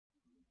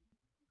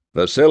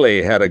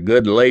Vasily had a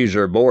good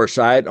laser bore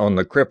sight on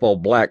the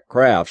crippled black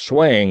craft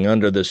swaying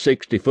under the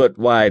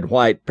 60-foot-wide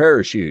white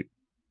parachute.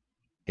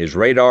 His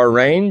radar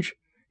range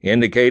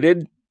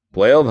indicated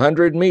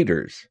 1,200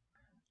 meters.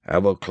 "I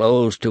will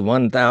close to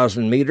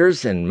 1,000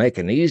 meters and make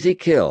an easy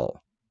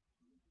kill."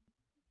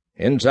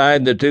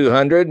 Inside the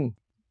 200,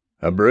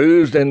 a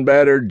bruised and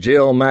battered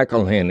Jill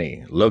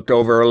McElhenney looked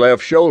over her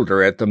left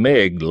shoulder at the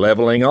MiG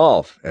leveling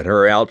off at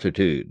her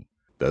altitude.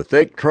 The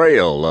thick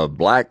trail of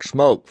black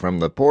smoke from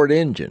the port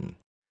engine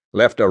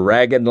left a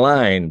ragged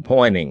line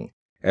pointing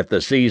at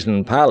the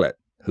seasoned pilot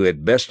who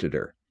had bested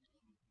her.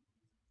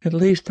 "At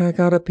least I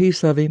got a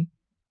piece of him,"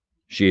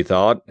 she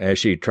thought as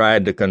she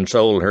tried to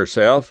console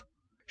herself.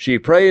 She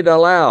prayed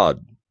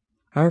aloud,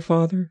 "Our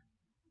Father,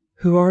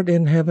 who art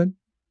in heaven."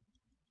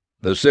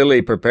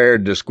 Vasily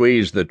prepared to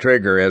squeeze the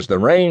trigger as the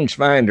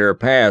rangefinder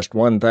passed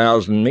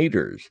 1,000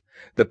 meters.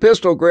 The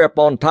pistol grip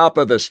on top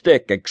of the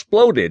stick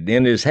exploded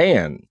in his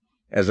hand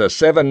as a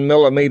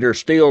 7mm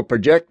steel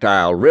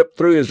projectile ripped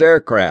through his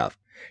aircraft.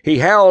 He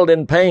howled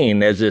in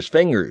pain as his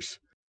fingers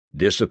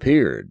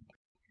disappeared.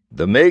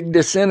 The MiG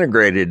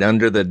disintegrated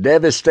under the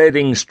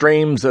devastating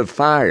streams of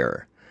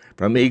fire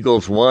from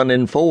Eagles 1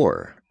 and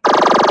 4.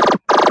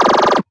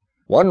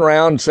 One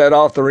round set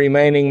off the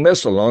remaining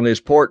missile on his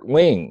port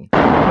wing,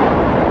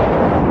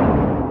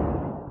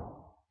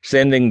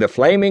 sending the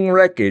flaming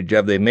wreckage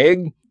of the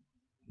MiG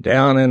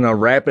down in a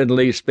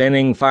rapidly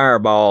spinning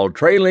fireball,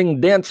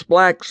 trailing dense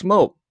black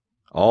smoke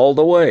all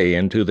the way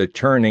into the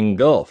churning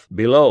gulf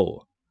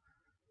below.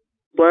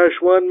 "Flash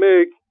 1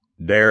 MiG,"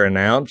 Dare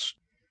announced.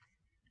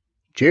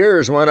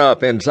 Cheers went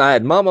up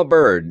inside Mama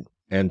Bird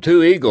and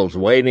 2 Eagles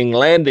waiting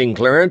landing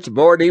clearance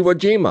aboard Iwo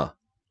Jima.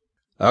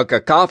 A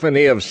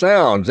cacophony of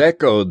sounds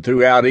echoed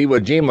throughout Iwo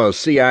Jima's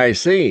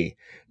CIC.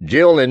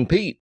 Jill and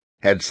Pete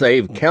had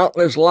saved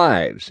countless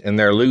lives in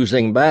their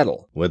losing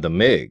battle with the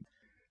MiG.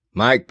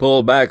 Mike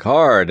pulled back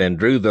hard and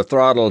drew the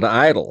throttle to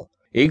idle.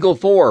 Eagle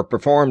 4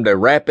 performed a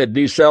rapid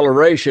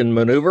deceleration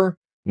maneuver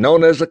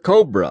known as a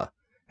Cobra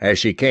as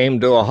she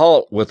came to a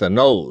halt with a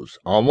nose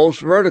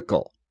almost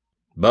vertical.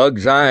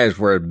 Bug's eyes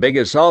were as big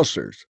as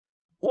saucers.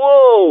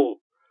 "Whoa!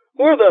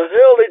 Where the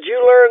hell did you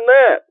learn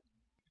that?"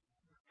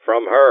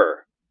 "From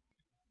her."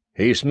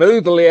 He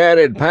smoothly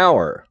added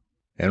power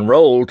and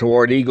rolled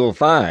toward Eagle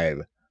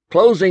 5,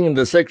 closing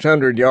the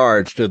 600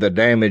 yards to the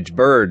damaged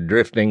bird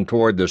drifting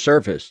toward the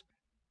surface.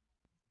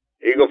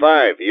 "Eagle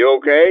 5, you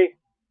okay?"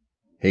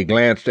 He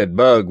glanced at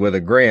Bug with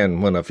a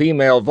grin when a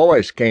female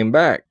voice came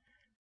back.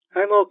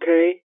 "I'm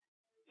okay.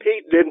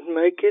 Pete didn't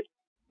make it,"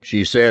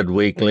 she said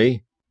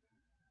weakly.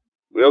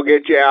 "We'll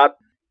get you out.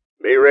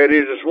 Be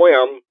ready to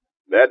swim.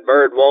 That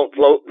bird won't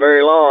float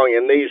very long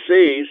in these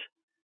seas."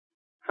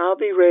 "I'll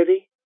be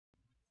ready."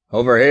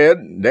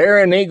 Overhead, Dare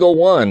and Eagle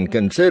 1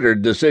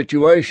 considered the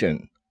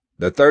situation.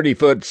 The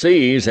 30-foot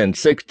seas and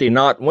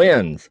 60-knot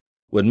winds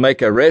would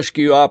make a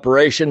rescue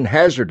operation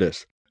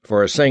hazardous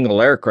for a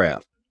single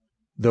aircraft.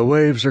 "The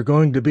waves are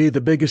going to be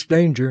the biggest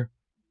danger."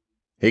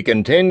 He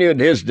continued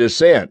his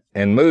descent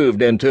and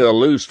moved into a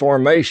loose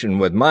formation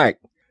with Mike.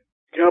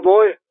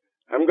 "Cowboy,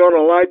 I'm going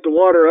to light the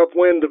water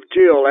upwind of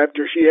Jill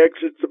after she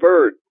exits the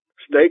bird.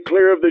 Stay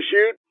clear of the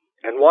chute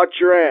and watch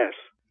your ass."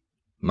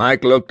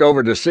 Mike looked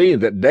over to see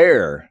that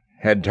Dare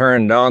had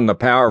turned on the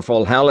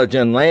powerful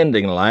halogen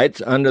landing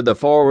lights under the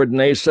forward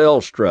nacelle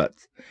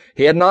struts.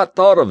 He had not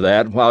thought of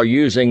that while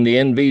using the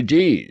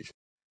NVGs.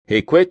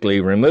 He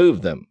quickly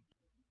removed them.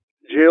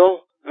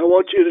 "Jill, I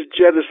want you to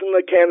jettison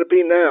the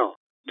canopy now.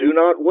 Do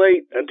not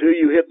wait until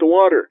you hit the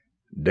water,"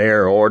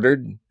 Dare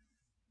ordered.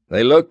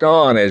 They looked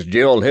on as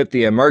Jill hit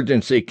the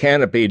emergency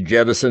canopy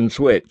jettison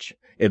switch.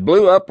 It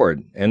blew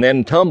upward and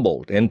then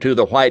tumbled into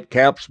the white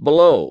caps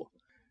below.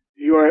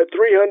 "You are at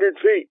 300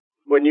 feet.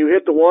 When you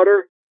hit the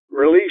water,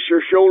 release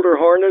your shoulder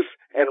harness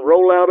and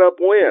roll out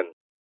upwind.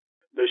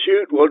 The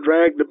chute will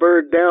drag the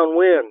bird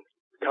downwind.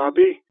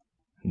 Copy?"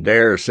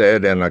 Dare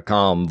said in a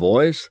calm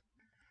voice.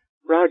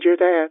 "Roger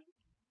that."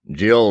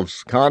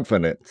 Jill's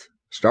confidence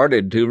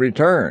started to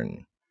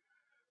return.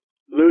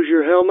 "Lose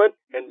your helmet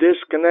and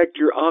disconnect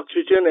your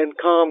oxygen and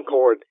comm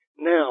cord,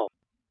 now."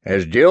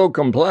 As Jill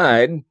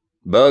complied,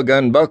 Bug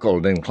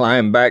unbuckled and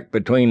climbed back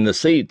between the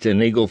seats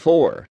in Eagle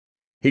 4.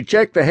 He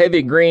checked the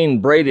heavy green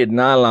braided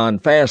nylon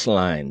fast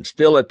line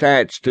still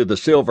attached to the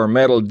silver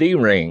metal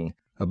D-ring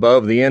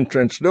above the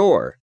entrance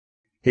door.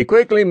 He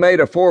quickly made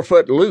a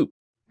 4-foot loop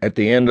at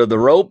the end of the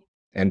rope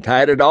and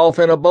tied it off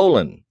in a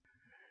bowline.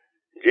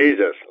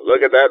 "Jesus,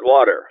 look at that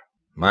water,"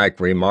 Mike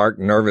remarked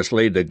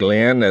nervously to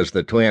Glenn as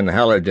the twin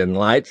halogen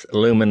lights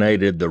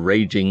illuminated the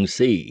raging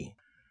sea.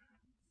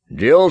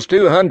 Jill's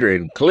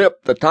 200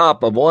 clipped the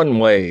top of one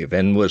wave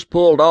and was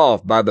pulled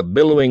off by the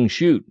billowing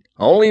chute,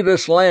 only to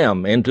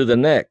slam into the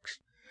next.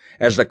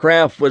 As the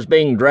craft was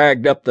being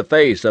dragged up the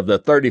face of the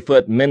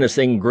 30-foot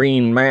menacing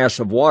green mass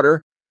of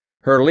water,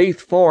 her lithe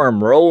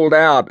form rolled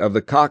out of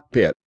the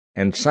cockpit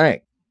and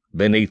sank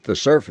beneath the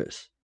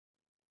surface.